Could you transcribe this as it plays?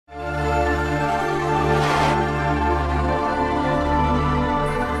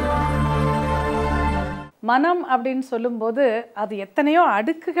மனம் அப்படின்னு சொல்லும்போது அது எத்தனையோ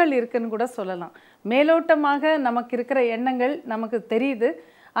அடுக்குகள் இருக்குன்னு கூட சொல்லலாம். மேலோட்டமாக நமக்கு இருக்கிற எண்ணங்கள் நமக்கு தெரியுது.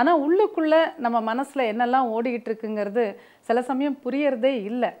 ஆனால் உள்ளுக்குள்ளே நம்ம மனசில் என்னெல்லாம் ஓடிக்கிட்டு இருக்குங்கிறது சில சமயம் புரியறதே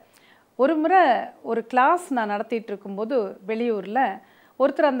இல்லை. ஒரு முறை ஒரு கிளாஸ் நான் நடத்திட்டு இருக்கும்போது வெளியூரில்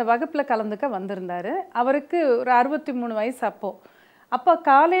ஒருத்தர் அந்த வகுப்பில் கலந்துக்க வந்திருந்தார். அவருக்கு ஒரு 63 வயசு அப்போ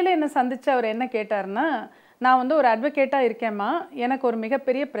காலையில் என்னை சந்தித்து அவர் என்ன கேட்டார்னா, நான் வந்து ஒரு அட்வொகேட்டாக இருக்கேம்மா, எனக்கு ஒரு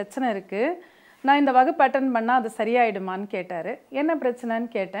மிகப்பெரிய பிரச்சனை இருக்குது, நான் இந்த வகுப்பு அட்டன் பண்ணால் அது சரியாயிடுமான்னு கேட்டார். என்ன பிரச்சனைன்னு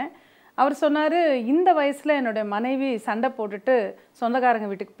கேட்டேன். அவர் சொன்னார், இந்த வயசில் என்னுடைய மனைவி சண்டை போட்டுட்டு சொந்தக்காரங்க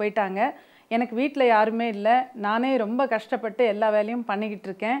வீட்டுக்கு போயிட்டாங்க, எனக்கு வீட்டில் யாருமே இல்லை, நானே ரொம்ப கஷ்டப்பட்டு எல்லா வேலையும் பண்ணிக்கிட்டு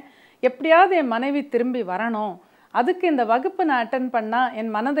இருக்கேன், எப்படியாவது என் மனைவி திரும்பி வரணும், அதுக்கு இந்த வகுப்பு நான் அட்டன் பண்ணால்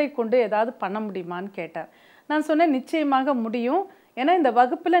என் மனதை கொண்டு ஏதாவது பண்ண முடியுமான்னு கேட்டார். நான் சொன்னேன், நிச்சயமாக முடியும். ஏன்னா இந்த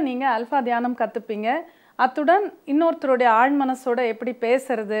வகுப்பில் நீங்கள் அல்ஃபா தியானம் கற்றுப்பீங்க, அத்துடன் இன்னொருத்தருடைய ஆழ்மனசோட எப்படி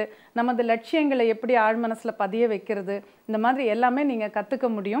பேசுறது, நமது லட்சியங்களை எப்படி ஆழ்மனசில் பதிய வைக்கிறது, இந்த மாதிரி எல்லாமே நீங்கள் கற்றுக்க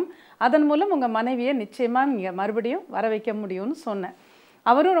முடியும். அதன் மூலம் உங்கள் மனைவியை நிச்சயமாக நீங்கள் மறுபடியும் வர வைக்க முடியும்னு சொன்னேன்.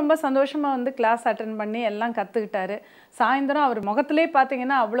 அவரும் ரொம்ப சந்தோஷமாக வந்து கிளாஸ் அட்டன் பண்ணி எல்லாம் கற்றுக்கிட்டாரு. சாயந்தரம் அவர் முகத்திலே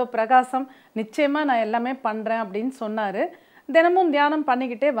பார்த்தீங்கன்னா அவ்வளோ பிரகாசம், நிச்சயமாக நான் எல்லாமே பண்ணுறேன் அப்படின்னு சொன்னார். தினமும் தியானம்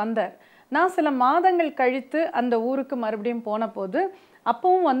பண்ணிக்கிட்டே வந்தார். நான் சில மாதங்கள் கழித்து அந்த ஊருக்கு மறுபடியும் போன போது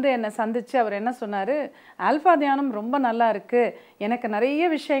அப்பவும் வந்து என்னை சந்தித்து அவர் என்ன சொன்னார், ஆல்ஃபா தியானம் ரொம்ப நல்லா இருக்குது, எனக்கு நிறைய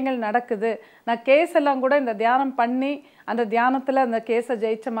விஷயங்கள் நடக்குது, நான் கேஸ் எல்லாம் கூட இந்த தியானம் பண்ணி அந்த தியானத்தில் அந்த கேஸை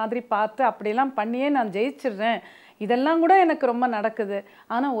ஜெயித்த மாதிரி பார்த்து அப்படிலாம் பண்ணியே நான் ஜெயிச்சிடுறேன், இதெல்லாம் கூட எனக்கு ரொம்ப நடக்குது,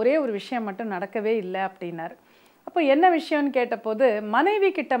 ஆனால் ஒரே ஒரு விஷயம் மட்டும் நடக்கவே இல்லை அப்படின்னார். அப்போ என்ன விஷயம்னு கேட்டபோது, மனைவி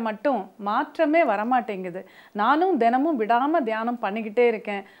கிட்ட மட்டும் மாற்றமே வரமாட்டேங்குது, நானும் தினமும் விடாமல் தியானம் பண்ணிக்கிட்டே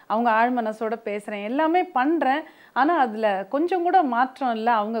இருக்கேன், அவங்க ஆழ்மனசோட பேசுகிறேன், எல்லாமே பண்ணுறேன், ஆனால் அதில் கொஞ்சம் கூட மாற்றம்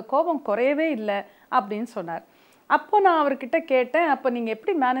இல்லை, அவங்க கோபம் குறையவே இல்லை அப்படின்னு சொன்னார். அப்போ நான் அவர்கிட்ட கேட்டேன், அப்போ நீங்கள்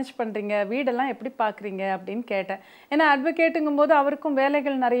எப்படி மேனேஜ் பண்ணுறீங்க, வீடெல்லாம் எப்படி பார்க்குறீங்க அப்படின்னு கேட்டேன். ஏன்னா அட்வொகேட்டுங்கும்போது அவருக்கும்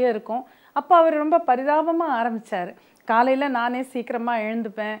வேலைகள் நிறைய இருக்கும். அப்போ அவர் ரொம்ப பரிதாபமாக ஆரம்பித்தார். காலையில் நானே சீக்கிரமாக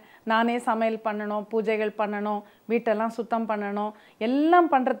எழுந்துப்பேன், நானே சமையல் பண்ணணும், பூஜைகள் பண்ணணும், வீட்டெல்லாம் சுத்தம் பண்ணணும், எல்லாம்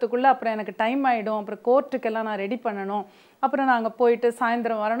பண்ணுறதுக்குள்ளே அப்புறம் எனக்கு டைம் ஆகிடும், அப்புறம் கோர்ட்டுக்கெல்லாம் நான் ரெடி பண்ணணும், அப்புறம் நாங்கள் போயிட்டு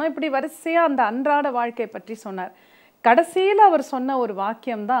சாயந்தரம் வரணும், இப்படி வரிசையாக அந்த அன்றாட வாழ்க்கையை பற்றி சொன்னார். கடைசியில் அவர் சொன்ன ஒரு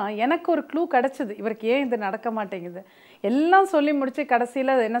வாக்கியம் தான் எனக்கு ஒரு க்ளூ கிடச்சிது, இவருக்கு ஏன் இது நடக்க மாட்டேங்குது. எல்லாம் சொல்லி முடித்து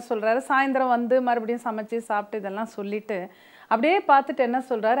கடைசியில் என்ன சொல்கிறாரு, சாயந்தரம் வந்து மறுபடியும் சமைச்சு சாப்பிட்டு இதெல்லாம் சொல்லிவிட்டு அப்படியே பார்த்துட்டு என்ன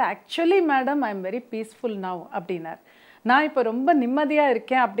சொல்கிறாரு, actually madam I am very peaceful now அப்படின்னார். நான் இப்போ ரொம்ப நிம்மதியாக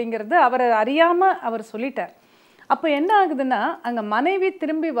இருக்கேன் அப்படிங்கிறது அவரை அறியாமல் அவர் சொல்லிட்டார். அப்போ என்ன ஆகுதுன்னா, அங்கே மனைவி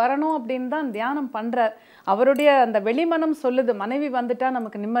திரும்பி வரணும் அப்படின்னு தான் தியானம் பண்ணுறார். அவருடைய அந்த வெளிமனம் சொல்லுது, மனைவி வந்துட்டால்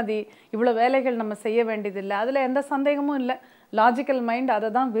நமக்கு நிம்மதி, இவ்வளோ வேலைகள் நம்ம செய்ய வேண்டியதில்லை, அதில் எந்த சந்தேகமும் இல்லை, லாஜிக்கல் மைண்ட் அதை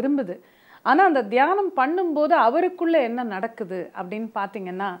தான் விரும்புது. ஆனால் அந்த தியானம் பண்ணும்போது அவருக்குள்ளே என்ன நடக்குது அப்படின்னு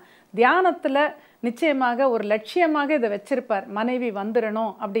பார்த்தீங்கன்னா, தியானத்தில் நிச்சயமாக ஒரு லட்சியமாக இதை வச்சிருப்பார், மனைவி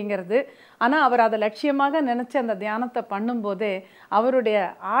வந்துடணும் அப்படிங்கிறது. ஆனால் அவர் அதை லட்சியமாக நினச்சி அந்த தியானத்தை பண்ணும்போதே அவருடைய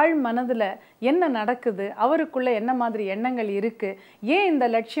ஆழ் மனதில் என்ன நடக்குது, அவருக்குள்ளே என்ன மாதிரி எண்ணங்கள் இருக்குது, ஏன் இந்த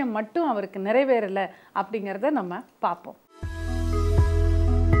லட்சியம் மட்டும் அவருக்கு நிறைவேறலை அப்படிங்கிறத நம்ம பார்ப்போம்.